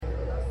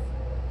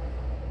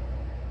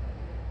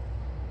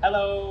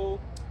Hello,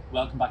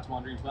 welcome back to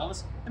Wandering to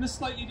Wellness. In a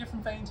slightly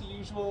different vein to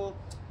usual,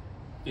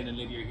 Finn and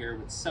Lydia here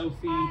with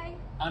Sophie. Hi.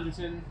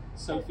 Anderton,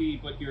 Sophie,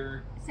 but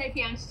you're...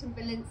 Sophie Anderton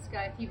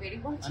Belinska, if you really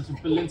want to. Anderton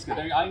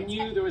Belinska. I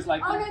knew there was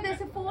like... Oh no,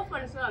 there's a fourth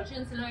one as well,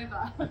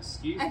 Junsalova.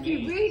 Excuse if me.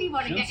 you really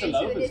want to get into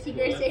the nitty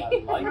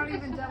gritty. Like Not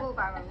even double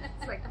barrel,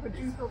 it's like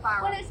quadruple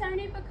barrel. Well, it's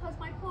only because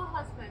my poor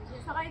husband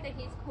is either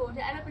he's called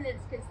Ella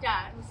Belinska's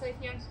dad or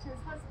Sophie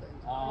Anderton's husband.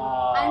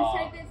 And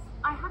so there's,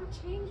 I haven't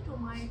changed all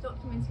my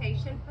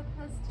documentation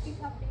because, to be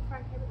perfectly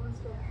frank, everyone's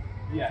still...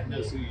 Yeah,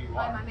 knows who you are.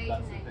 By my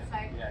maiden name, so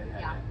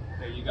yeah.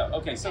 There you go.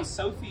 Okay, so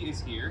Sophie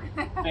is here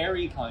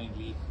very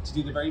kindly to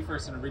do the very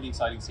first in a really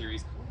exciting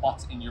series,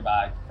 What's in Your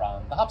Bag,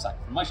 from the Hop Sack,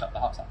 from my shop, the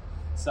Hop Sack.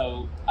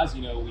 So, as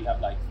you know, we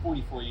have like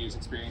 44 years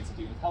experience of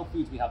dealing with health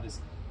foods. We have this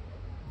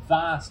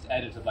vast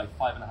edit of like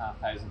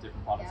 5,500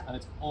 different products, and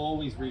it's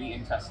always really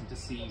interesting to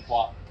see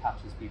what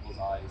catches people's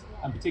eyes,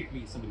 and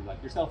particularly somebody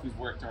like yourself who's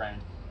worked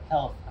around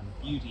health and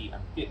beauty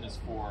and fitness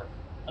for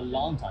a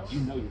long time.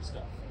 You know your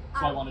stuff.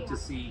 So I wanted to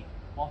see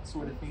what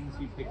sort of things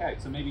you pick out.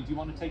 So maybe do you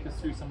want to take us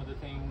through some of the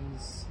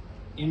things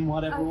in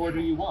whatever order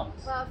you want?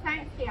 Well,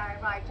 thankfully I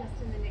arrived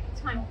just in the nick of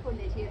time before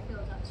Lydia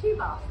filled up 2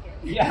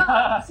 baskets.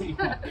 Yeah.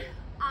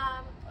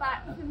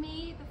 But for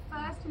me, the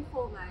first and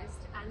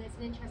foremost, and there's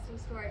an interesting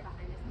story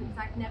behind this because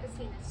I've never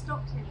seen it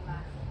stocked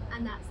anywhere,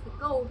 and that's the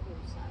gold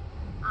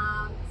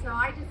water. So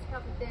I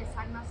discovered this,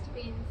 I must have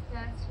been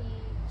 32.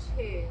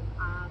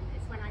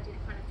 It's when I did a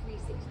kind of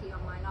 360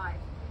 on my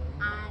life.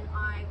 And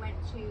I went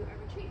to a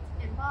retreat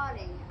in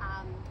Bali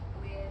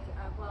with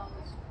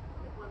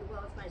one of the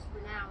world's most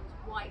renowned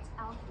white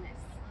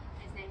alchemists.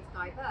 His name's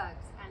Guy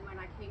Bergs. And when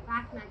I came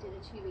back and I did a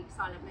 2-week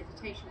silent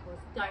meditation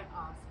course, don't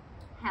ask,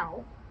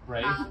 hell.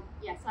 Brave.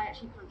 Yes, I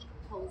actually punched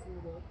holes in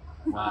the wall.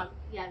 Wow.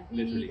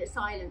 He knew that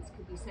silence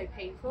could be so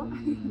painful.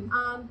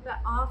 But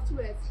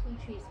afterwards, he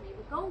treats me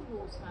with gold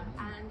water,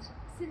 and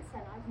since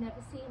then, I've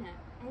never seen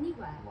it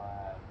anywhere.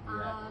 Wow.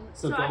 Yeah.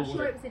 So I'm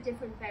sure it was a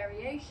different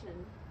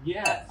variation.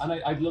 Yeah, and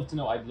I'd love to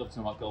know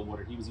what gold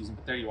water he was using,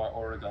 but there you are,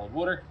 Aura Gold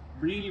Water.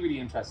 Really, really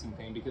interesting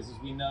thing, because as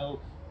we know,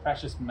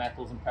 precious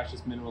metals and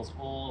precious minerals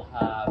all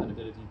have an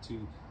ability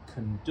to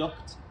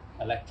conduct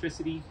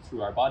electricity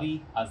through our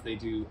body as they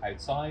do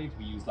outside.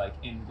 We use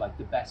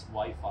the best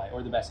Wi-Fi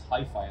or the best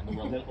hi-fi in the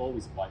world. They'll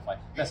always have Wi-Fi.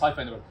 Best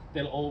hi-fi in the world.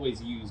 They'll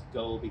always use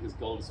gold because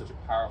gold is such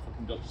a powerful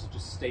conductor, such a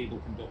stable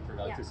conductor of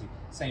electricity.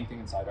 Same thing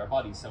inside our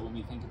body. So when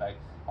we think about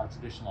our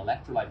traditional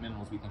electrolyte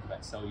minerals, we think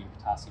about sodium,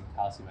 potassium,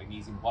 calcium,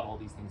 magnesium, what all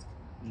these things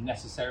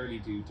necessarily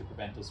do to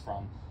prevent us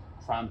from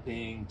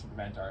cramping, to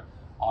prevent our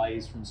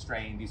eyes from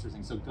strain, these sort of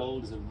things. So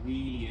gold is a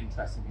really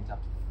interesting thing to have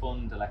to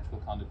fund electrical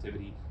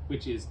conductivity,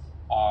 which is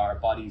our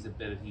body's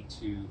ability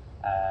to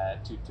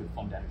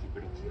fund energy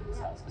production in the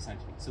cells,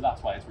 essentially. So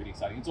that's why it's really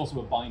exciting. It's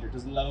also a binder.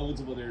 There's loads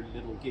of other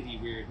little giddy,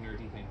 weird,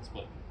 nerdy things,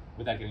 but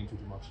without getting too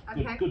much.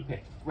 Okay. Good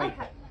pick. Great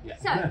pick. Yeah.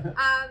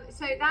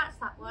 So that's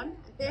that one.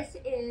 This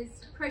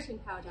is protein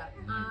powder.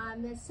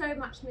 There's so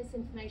much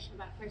misinformation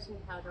about protein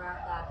powder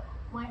out there.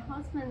 My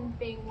husband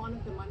being one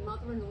of them, my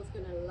mother-in-law's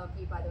going to love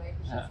you, by the way,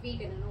 because she's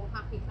vegan and all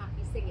happy,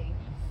 clappy singing.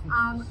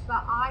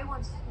 But I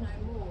wanted to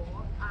know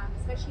more,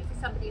 especially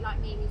for somebody like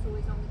me who's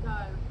always on the go.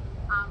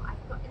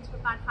 I've got into a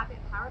bad habit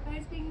of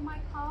Haribo's being in my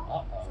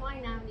car, so I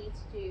now need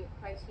to do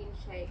a protein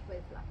shake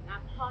with like an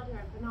avocado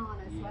and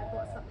banana, so I've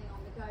got something on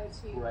the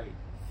go to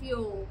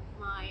fuel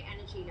my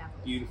energy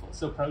levels. Beautiful.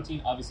 So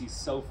protein, obviously,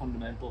 so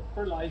fundamental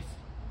for life.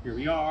 Here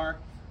we are.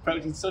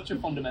 Protein's such a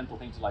fundamental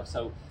thing to life.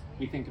 So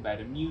we think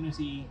about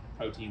immunity,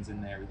 proteins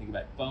in there. We think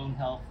about bone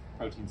health,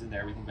 proteins in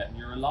there. We think about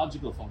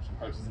neurological function,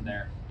 proteins in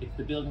there. It's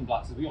the building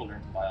blocks, as we all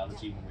learned in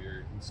biology when we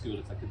were in school.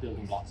 It's like the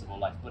building blocks of all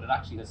life, but it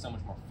actually has so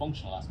much more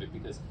functional aspect,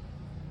 because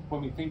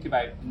when we think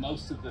about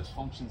most of the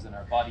functions in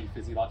our body,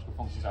 physiological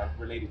functions are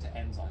related to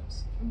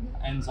enzymes.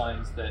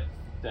 Enzymes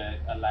that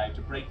allow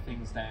to break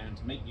things down,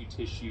 to make new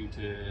tissue,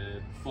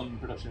 to fund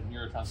production of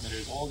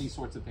neurotransmitters, all these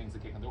sorts of things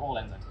that kick on. They're all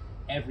enzymes.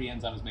 Every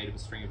enzyme is made of a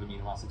string of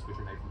amino acids which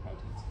are made from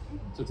proteins.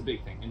 So it's a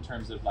big thing in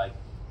terms of like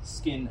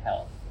skin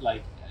health,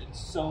 like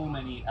so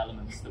many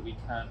elements that we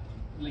can't,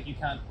 like you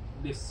can't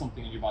list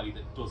something in your body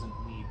that doesn't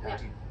need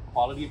protein.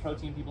 Quality of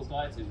protein in people's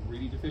diets is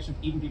really deficient.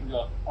 Even people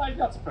go, oh, I have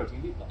lots of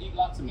protein, eat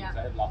lots of meat,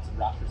 I have lots of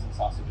rashers and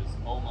sausages.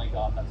 Oh my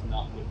God, that's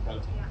not good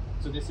protein.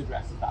 So this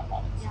addresses that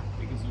balance.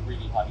 It gives you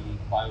really highly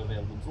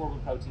bioavailable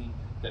absorbable protein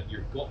that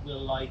your gut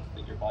will like,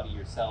 that your body,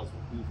 your cells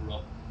will hoover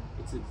up.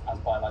 It's as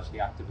biologically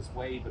active as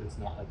whey, but it's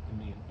not like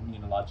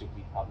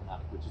immunologically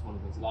problematic, which is one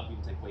of the things. A lot of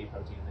people take whey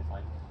protein and they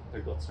find their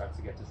gut starts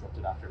to get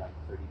disrupted after like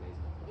 30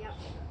 days.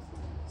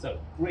 So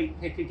great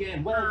pick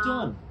again. Well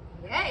done.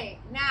 Yay.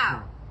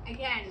 Now,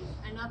 again,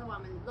 another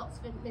one with lots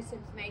of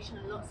misinformation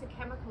and lots of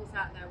chemicals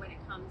out there when it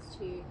comes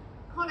to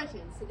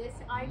collagen. So this,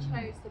 I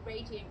chose the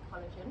Radiant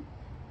Collagen,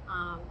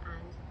 and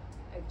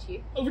over to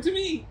you. Over to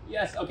me!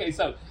 Yes, okay,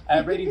 so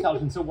Radiant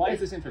Collagen. So why is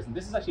this interesting?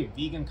 This is actually a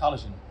vegan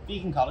collagen.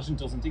 Vegan collagen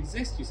doesn't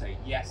exist, you say.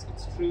 Yes,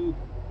 it's true,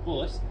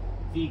 but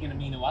vegan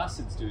amino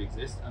acids do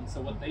exist, and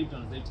so what they've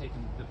done is they've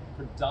taken the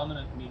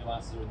predominant amino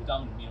acid, or the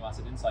dominant amino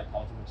acid inside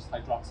collagen, which is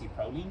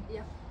hydroxyproline,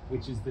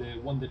 which is the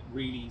one that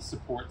really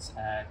supports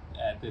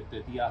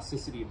the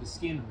elasticity of the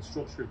skin and the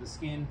structure of the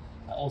skin,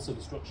 also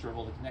the structure of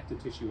all the connective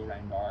tissue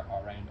around our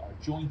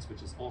joints,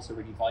 which is also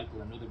really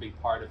vital, another big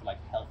part of like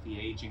healthy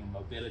aging and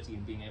mobility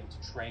and being able to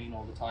train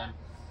all the time.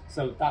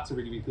 So that's a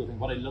really, really cool thing.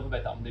 What I love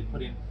about that one, they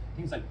put in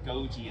things like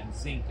goji and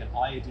zinc and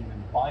iodine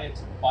and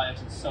biotin.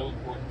 Biotin is so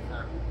important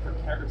for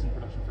keratin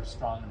production for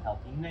strong and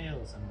healthy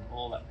nails and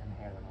all that, and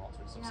hair and all that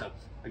sort of stuff.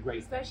 So a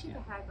great especially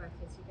thing, for hair growth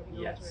as you're getting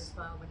older as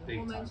well, when the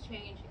hormones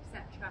change,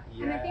 etc.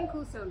 And I think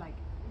also, like,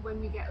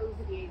 when we get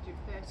over the age of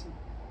 30,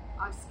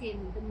 our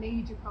skin, the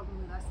major problem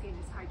with our skin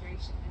is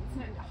hydration. And it's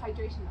not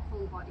hydration the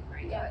whole body,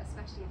 right? But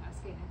especially in our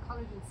skin. And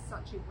collagen is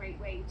such a great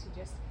way to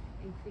just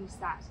increase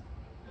that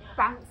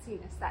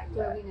bounciness, that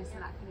glowiness,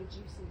 and that kind of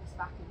juiciness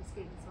back in the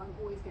skin. So I'm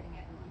always getting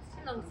everyone's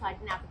take. Alongside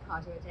an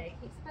avocado a day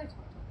keeps Botox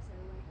off.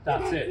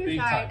 That's it, big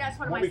Sorry, time. that's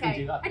what Well, am we I can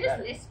saying? do that I just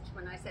together. lisped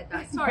when I said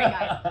that. Sorry,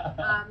 guys.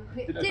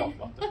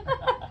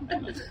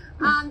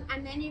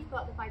 And then you've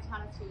got the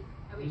Vitality,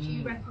 which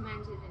you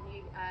recommended, and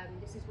you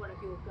this is one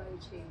of your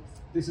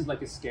go-tos. This is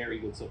like a scary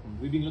good supplement.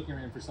 We've been looking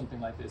around for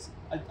something like this.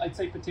 I'd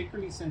say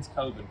particularly since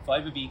COVID,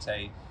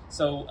 5-Vitae.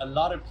 So a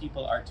lot of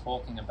people are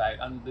talking about,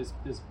 and there's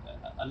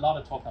a lot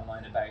of talk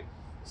online about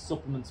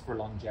supplements for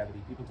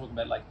longevity. People talk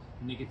about like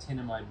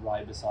nicotinamide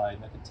riboside,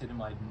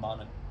 nicotinamide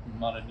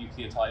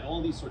mononucleotide,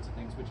 all these sorts of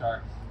things, which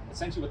are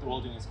essentially what they're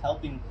all doing is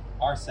helping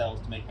our cells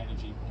to make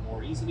energy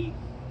more easily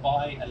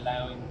by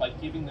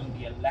giving them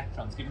the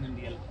electrons, giving them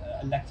the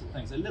electrical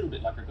things, a little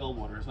bit like our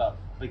Goldwater as well,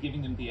 by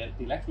giving them the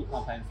electrical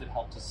compounds that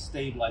help to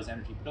stabilize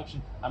energy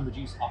production and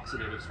reduce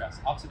oxidative stress.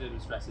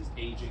 Oxidative stress is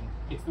aging.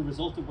 It's the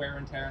result of wear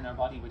and tear in our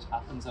body, which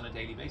happens on a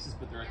daily basis,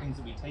 but there are things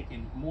that we take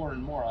in more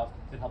and more of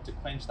that help to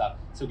quench that.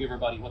 So give our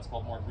body what's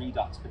called more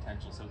redox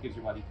potential. So it gives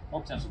your body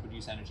more potential to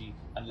produce energy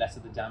and less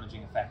of the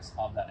damaging effects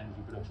of that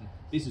energy production.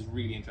 This is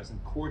really interesting.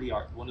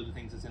 Cordiart, one of the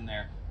things that's in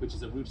there, which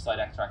is a rutinoside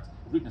extract,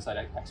 which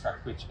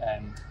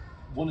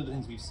one of the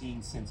things we've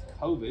seen since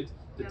COVID,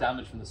 the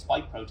damage from the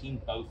spike protein,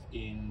 both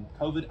in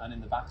COVID and in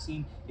the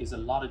vaccine, is a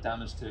lot of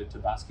damage to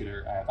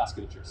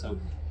vasculature. So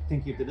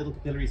thinking of the little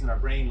capillaries in our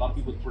brain, a lot of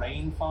people with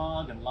brain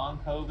fog and long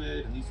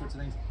COVID and these sorts of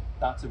things,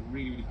 that's a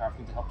really, really powerful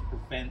thing to help to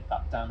prevent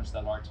that damage to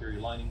that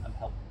arterial lining and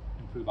help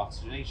improve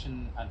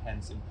oxygenation and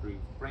hence improve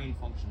brain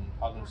function,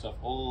 cognitive stuff,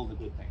 all the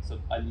good things.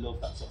 So I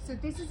love that stuff. So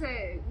this is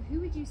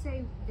who would you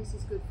say this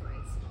is good for?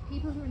 It's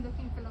people who are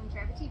looking for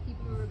longevity,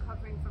 people who are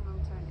recovering from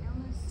long-term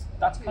illness?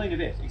 That's kind of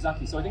it,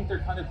 exactly. So I think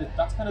they're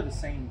that's kind of the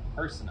same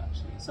person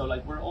actually. So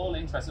like we're all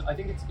interested. I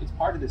think it's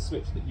part of this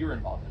switch that you're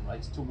involved in,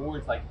 right?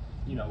 Towards like,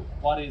 you know,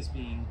 what is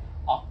being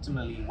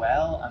optimally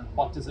well and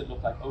what does it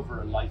look like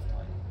over a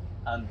lifetime?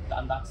 And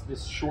that's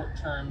this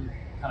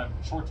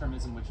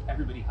short-termism which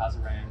everybody has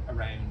around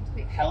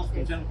health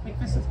in general. Quick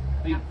fixes.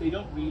 They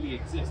don't really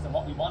exist. And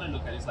what we want to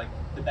look at is like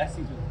the best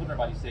things we can put in our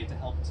body today to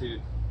help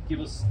to give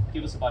us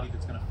a body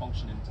that's going to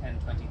function in 10,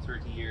 20,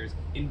 30 years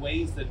in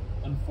ways that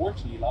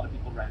unfortunately a lot of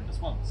people around us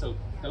won't. So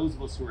those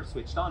of us who are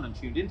switched on and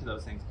tuned into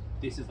those things,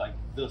 this is like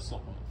the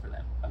supplement for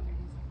them, I think.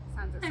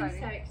 Sounds I'm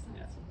exciting. so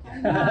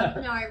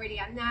excited. No, I really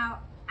am. Now,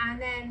 and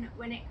then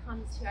when it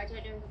comes to, I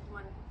don't know if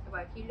one,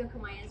 well, if you look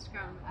at my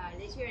Instagram,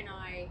 Lydia and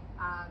I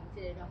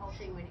did a whole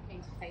thing when it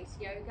came to face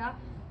yoga,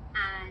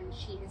 and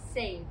she has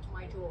saved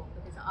my jaw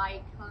because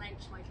I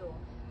clench my jaw.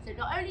 So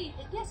not only,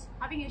 yes,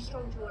 having a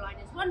strong jawline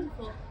is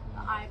wonderful,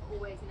 but I'm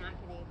always in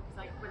agony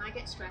because when I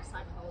get stressed,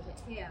 I hold it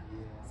here.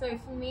 So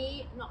for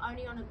me, not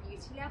only on a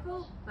beauty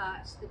level,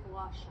 but the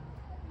gua sha.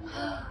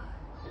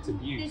 It's a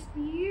beauty. This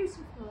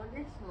beautiful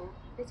little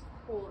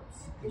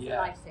quartz is a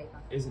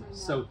lifesaver. Isn't it?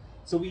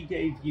 So we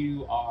gave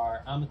you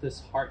our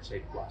amethyst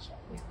heart-shaped gua sha.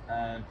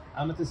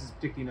 Amethyst is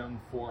particularly known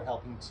for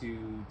helping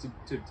to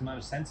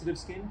manage sensitive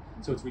skin.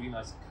 So it's really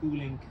nice,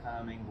 cooling,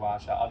 calming gua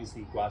sha.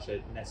 Obviously, gua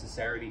sha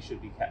necessarily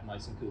should be kept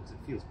nice and cool because it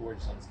feels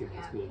gorgeous on the skin.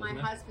 It's cool, my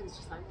doesn't husband's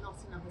just like, not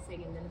another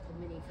thing in the little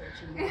mini fridge.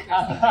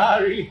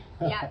 Really?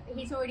 Yeah,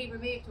 he's already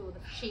removed all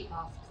the sheet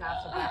masks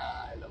out of that.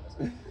 I love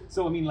it.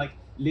 So I mean, like,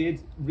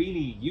 Lyd,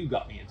 really, you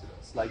got me into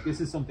this. Like,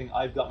 this is something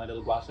I've got my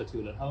little gua sha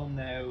tool at home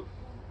now.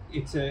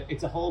 It's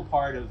a whole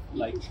part of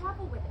like. You can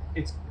travel with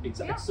it.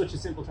 It's such a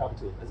simple travel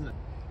tool, isn't it?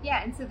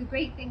 Yeah, and so the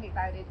great thing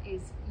about it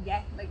is,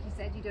 like you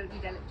said, you don't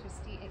need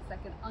electricity. It's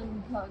like an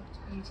unplugged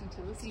beauty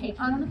tool. So you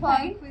can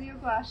unplug with your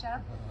gua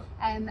sha.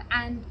 And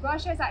gua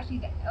sha is actually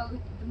the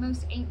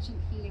most ancient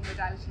healing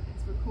modality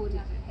that's recorded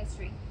in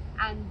history.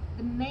 And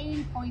the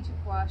main point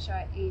of gua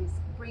sha is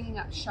bringing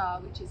up sha,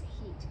 which is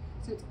heat.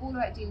 So it's all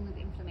about dealing with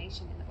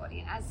inflammation in the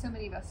body. And as so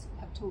many of us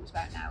have talked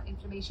about now,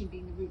 inflammation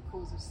being the root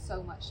cause of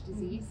so much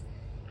disease.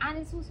 And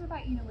it's also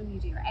about, you know, when you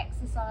do your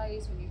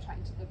exercise, when you're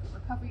trying to look at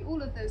recovery,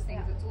 all of those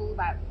things, it's all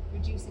about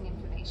reducing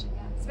inflammation.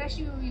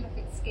 Especially when we look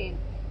at skin,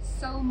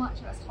 so much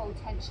of us hold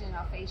tension in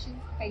our faces,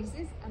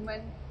 and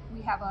when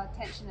we have our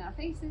tension in our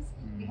faces,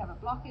 we have a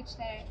blockage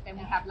there, then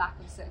we have lack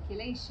of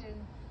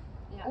circulation,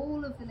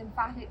 all of the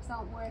lymphatics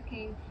aren't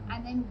working,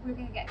 and then we're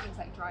going to get things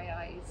like dry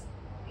eyes,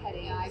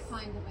 headaches. Yeah, I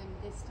find that when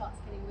this starts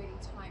getting really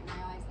tight,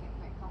 my eyes get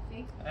quite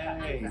puffy.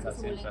 Hey, It's that's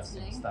all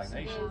interesting. interlinked.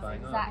 Stagnation Is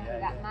going on. exactly Yeah,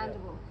 that yeah,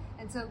 mandible.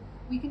 And so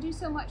we can do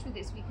so much with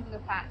this. We can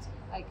look at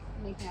like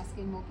making our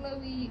skin more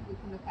glowy, we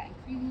can look at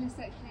improving the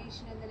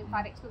circulation and the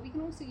lymphatics, but we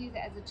can also use it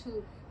as a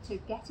tool to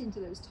get into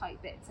those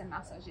tight bits and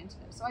massage into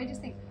them. So I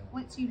just think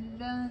once you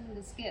learn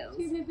the skills,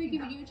 Do you remember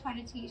when you were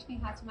trying to teach me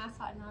how to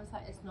massage, and I was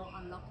like, it's not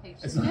unlocking.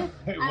 It's not,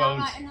 it and won't. I'm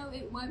like, no,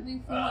 it won't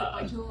move forward,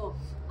 my jaw.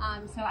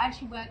 So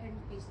actually we're going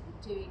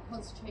to be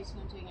concentrating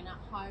on doing an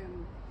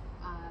at-home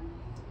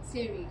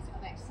series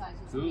of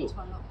exercises for me to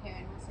unlock here,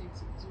 and also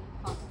to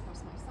pass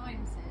across my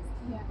sinuses,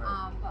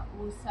 but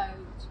also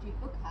to do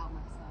buccal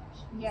massage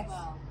as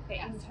well. The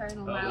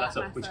internal that's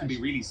massage. which can be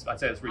really, I'd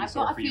say it's really I've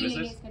sore got a for you, is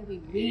feeling it? it's going to be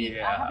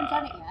really, I haven't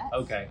done it yet.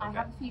 Okay. I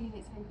have a feeling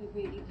it's going to be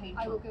really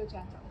painful. I will go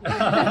gentle.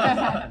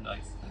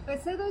 Nice.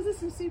 But so those are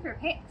some super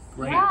picks.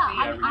 Great. Yeah,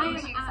 Yeah, I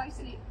really am nice.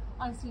 absolutely,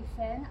 honestly,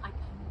 Finn, I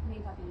can't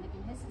believe I've been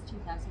living here since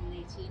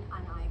 2018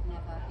 and I've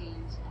never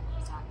been to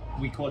that.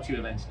 We caught you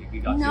eventually. We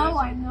got you. No,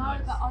 I eventually. know,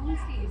 Nice. but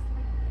honestly,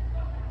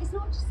 it's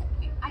not just,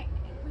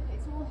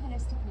 it's all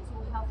holistic and it's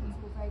all healthy,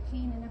 it's all very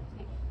clean and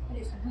everything, but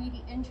it's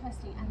really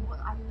interesting. And what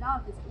I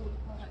love is all the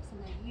products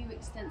in there you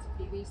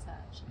extensively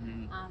research.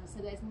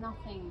 So there's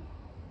nothing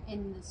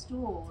in the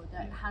store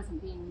that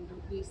hasn't been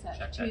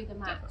researched to the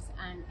max,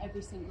 and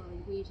every single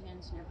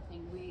ingredient and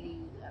everything really,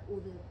 all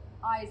the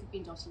I's have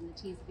been dotted and the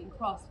T's have been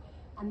crossed,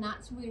 and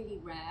that's really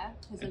rare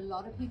because a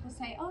lot of people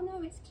say, oh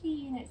no, it's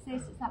clean, it's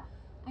this, it's that,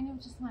 and you're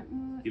just like,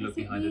 you look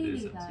behind really it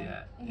isn't,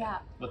 yeah.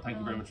 Well, thank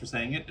you very much for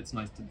saying it. It's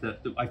nice that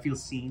I feel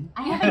seen.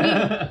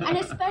 And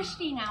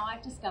especially now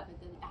I've discovered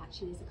that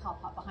actually there's a car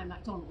park behind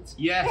McDonald's.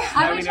 Yes,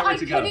 now we know where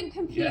to go. I couldn't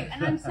compute,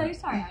 and I'm so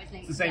sorry I was late.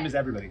 It's the same as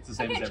everybody. It's the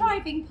same I as kept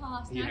everybody. driving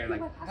past. You're and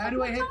like, I how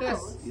do I hit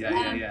this? McDonald's.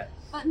 Yeah.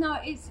 But no,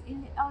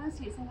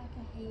 honestly, it's like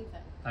a haven.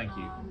 Thank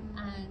you.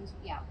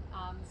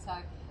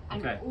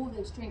 And Okay. all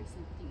those drinks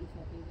and everything you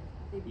fed me with,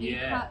 they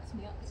really perked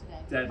me up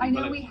today. Deadly. I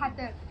know Well, we had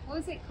the, what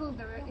was it called?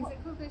 Is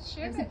it called the sherbet?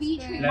 There's a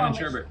beetroot Lemon one,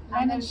 sherbet.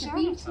 And there's Lemon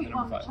a sherbet. beetroot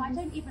one, which I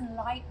don't even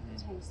like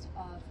the taste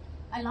of.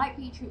 I like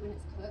beetroot when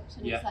it's cooked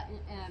and it's like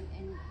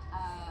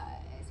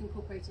it's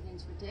incorporated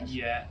into a dish.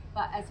 Yeah.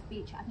 But as a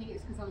beetroot, I think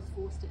it's because I was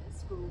forced it at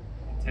school.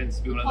 It tends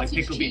to be one of like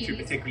Cottage pickled beetroot,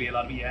 cheese. particularly a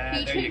lot of there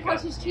you Beetroot go.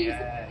 cottage cheese,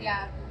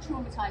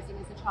 traumatizing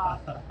as a child.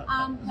 But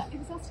it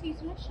was utterly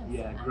delicious.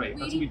 Yeah, and great. It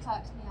That's really what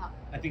perked me up.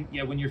 I think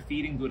when you're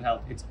feeding good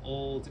health, it's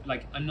all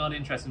like I'm not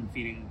interested in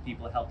feeding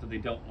people health that they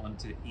don't want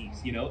to eat.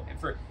 You know,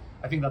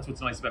 I think that's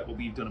what's nice about what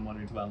we've done in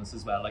Wandering to Wellness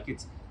as well. Like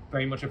it's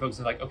very much a focus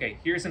on like, okay,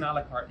 here's an a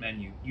la carte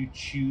menu. You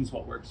choose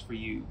what works for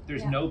you.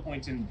 There's no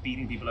point in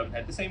beating people over the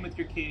head. The same with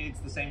your kids.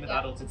 The same with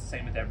adults. It's the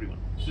same with everyone.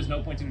 There's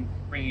no point in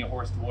bringing a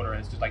horse to water and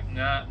it's just like,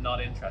 nah,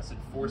 not interested.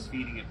 Force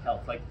feeding it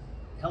health. Like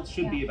health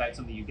should be about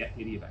something you get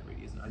giddy about,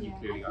 really, isn't it? And you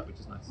clearly are, which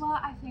is nice. Well,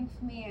 I think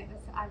for me,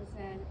 I was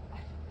in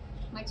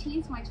my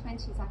teens, my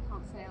 20s, I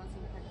can't say I was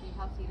incredibly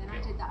healthy. Then I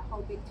did that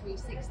whole big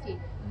 360,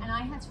 and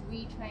I had to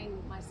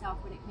retrain myself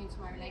when it came to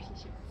my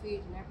relationship with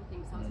food and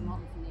everything, because I was a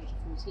model from the age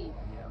of 14.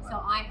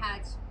 So I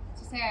had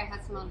to say I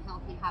had some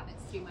unhealthy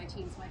habits through my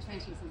teens, my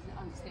 20s is an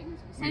understatement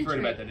of the century. We've heard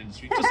about that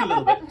industry just a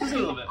little bit, just a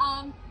little bit.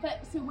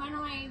 But so when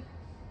I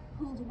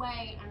pulled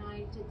away and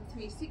I did the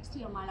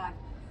 360 on my life,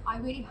 I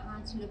really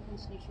had to look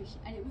into nutrition,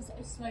 and it was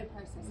a slow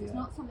process. It's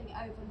not something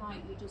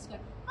overnight you just go,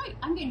 right,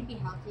 I'm going to be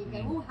healthy, go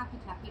all happy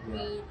clappy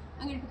green,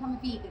 I'm going to become a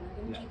vegan,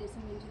 I'm going to do this,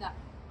 I'm going to do that.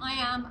 I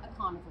am a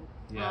carnivore.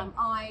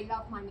 I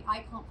love my meat. I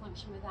can't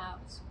function without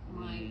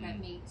my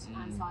red meat,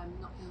 and so I'm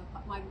not going to.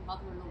 My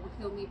mother-in-law will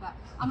kill me, but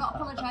I'm not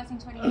apologising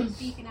to anyone who's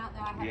vegan out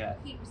there. I have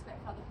complete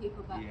respect for other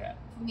people, but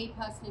for me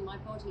personally, my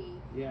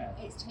body,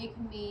 it's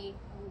taken me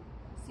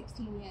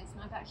 16 years,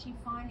 and I've actually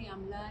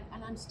I'm learning,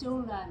 and I'm still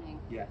learning.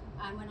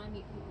 And when I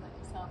meet people like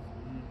yourself,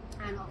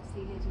 and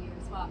obviously Lydia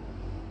as well,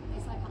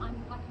 it's like I'm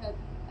like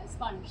a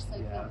sponge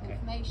soaking up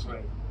information.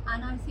 Great.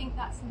 And I think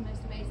that's the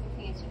most amazing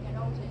thing as you get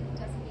older. It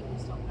doesn't mean you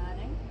stop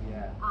learning.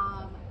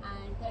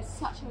 And there's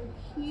such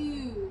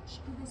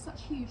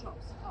huge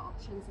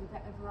options and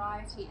a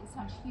variety, and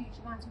such huge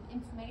amount of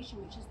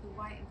information, which is the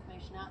right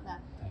information out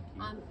there.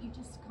 You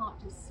just can't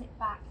just sit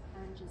back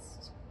and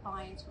just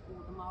buy into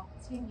all the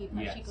marketing. You've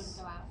actually got to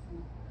go out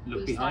and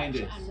look behind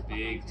it. And look Big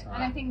behind it. time.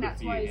 And I think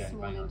that's why Yeah,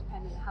 small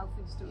independent health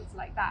food stores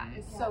like that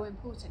is so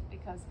important,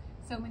 because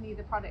so many of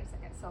the products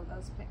that get sold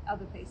those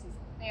other places,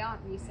 they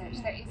aren't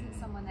researched. There isn't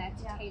someone there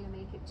to tailor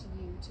make it to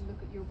you, to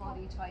look at your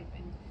body type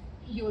and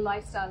your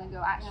lifestyle and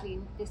go, actually,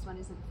 this one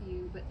isn't for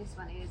you, but this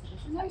one is.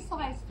 No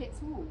size fits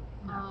all.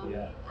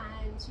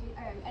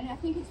 And I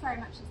think it's very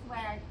much the way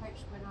I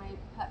approach when I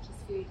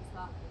purchase food as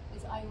well.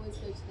 Is I always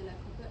go to the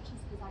local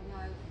butchers because I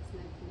know it's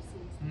locally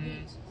sourced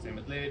meat. Same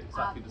with Lid,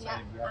 exactly the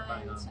same.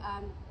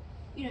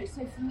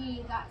 So for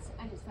me,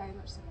 it's very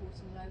much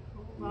supporting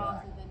local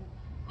rather than.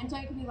 And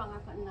don't get me wrong,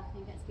 I've got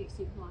nothing against big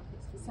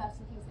supermarkets. For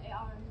certain things, they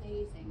are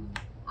amazing.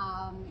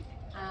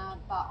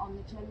 But on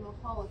the general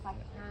whole, if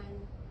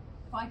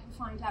I can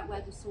find out where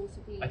the source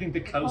of the I think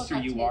the closer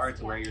you are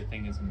to where your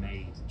thing is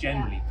made,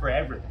 generally for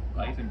everything,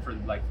 right? And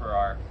for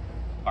our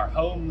our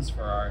homes,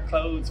 for our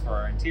clothes, for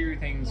our interior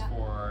things, Yeah.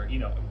 for, you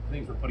know,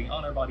 things we're putting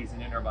on our bodies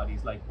and in our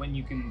bodies. Like, when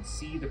you can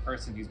see the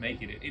person who's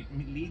making it, it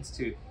leads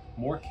to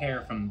more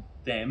care from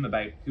them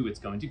about who it's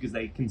going to, because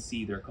they can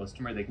see their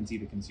customer, they can see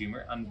the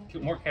consumer, and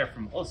more care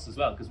from us as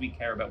well, because we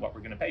care about what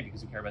we're going to pay,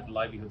 because we care about the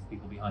livelihoods of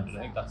people behind it.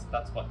 I think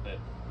that's what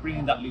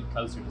bringing that loop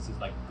closer. This is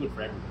like good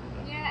for everybody.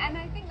 Yeah, and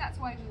I think that's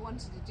why we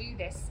wanted to do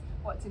this.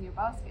 What's in your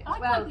basket? I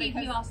can't believe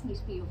you asked me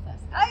to be your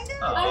first guest. I know.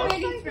 Oh, I'm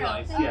that's really so thrilled.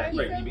 nice. Thank Yeah, you.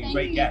 great. You've been Thank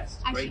great you. guest.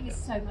 Actually, Great it was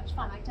guest. so much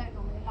fun. I don't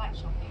normally like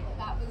shopping,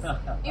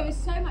 but it was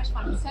so much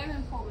fun and so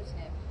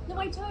informative. No,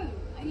 I don't.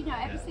 You know,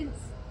 ever since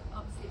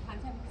obviously the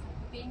pandemic,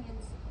 being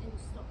in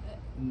stock,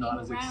 Not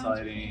being as around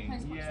exciting.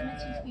 close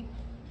proximity to people.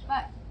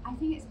 But I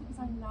think it's because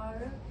I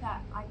know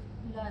that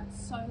I've learned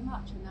so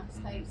much in that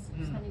space,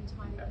 spending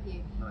time with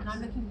you, Nice. and I'm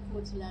looking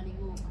forward to learning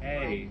more. by the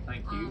Hey, way.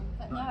 thank you.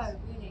 But Nice. no,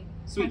 really,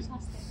 Sweet.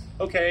 fantastic.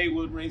 Okay,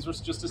 well, it remains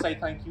just to say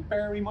thank you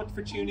very much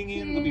for tuning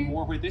in. There'll be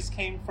more where this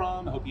came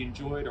from. I hope you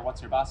enjoyed our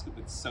What's Your Basket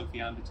with Sophie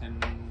Anderton.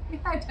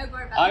 Don't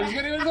worry about I that. was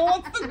going to go,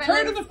 what's the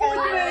turn of the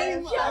fourth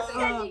name? Just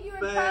sending you a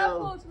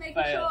purple to make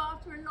Fail. sure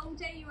after a long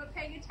day you were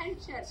paying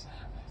attention.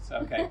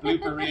 Okay,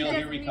 blooper reel,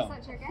 here we come.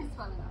 Research your guest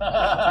well enough.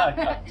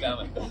 God damn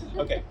it.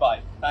 Okay, bye.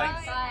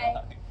 Thanks. Bye.